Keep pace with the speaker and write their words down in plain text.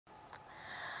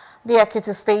The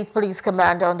Ekiti State Police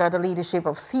Command, under the leadership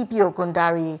of CP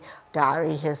Ogundare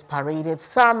Dare, has paraded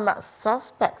some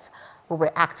suspects who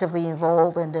were actively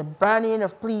involved in the burning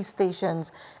of police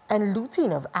stations and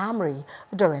looting of armoury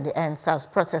during the endsars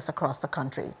protests across the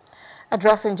country.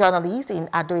 Addressing journalists in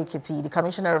Ekiti, the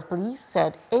Commissioner of Police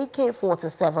said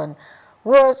AK-47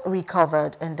 was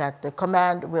recovered and that the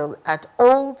command will at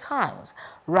all times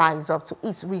rise up to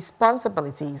its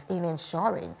responsibilities in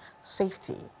ensuring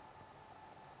safety.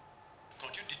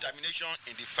 Continued determination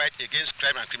in the fight against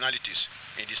crime and criminalities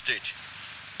in the state.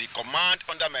 The command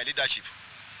under my leadership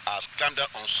has clamped down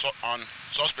on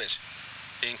suspects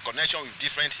in connection with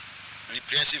different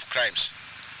reprehensive crimes.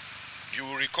 You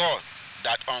will recall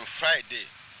that on Friday,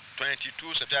 22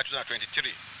 September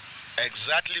 2023,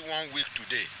 exactly 1 week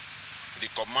today, the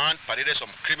command paraded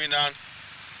some criminal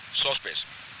suspects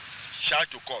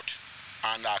charged to court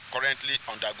and are currently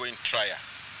undergoing trial.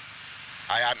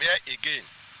 I am here again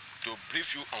to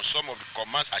brief you on some of the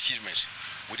command's achievements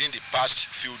within the past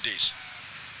few days.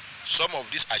 Some of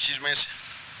these achievements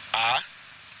are: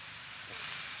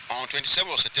 on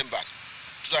 27th of September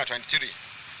 2023,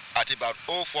 at about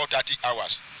 04:30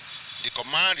 hours, the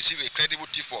command received a credible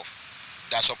tip-off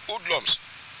that some hoodlums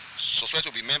suspected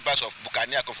to be members of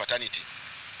Buccaneer Confraternity,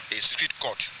 a secret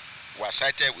court, were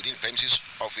sighted within the premises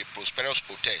of a prosperous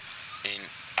hotel in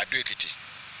Ekiti.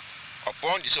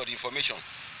 Upon this information,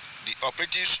 the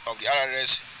operatives of the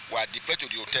RRS were deployed to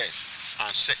the hotel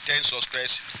and 10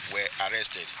 suspects were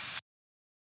arrested.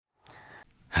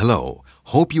 Hello,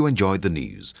 hope you enjoyed the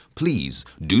news. Please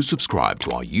do subscribe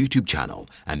to our YouTube channel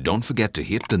and don't forget to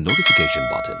hit the notification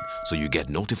button so you get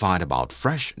notified about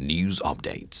fresh news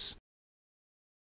updates.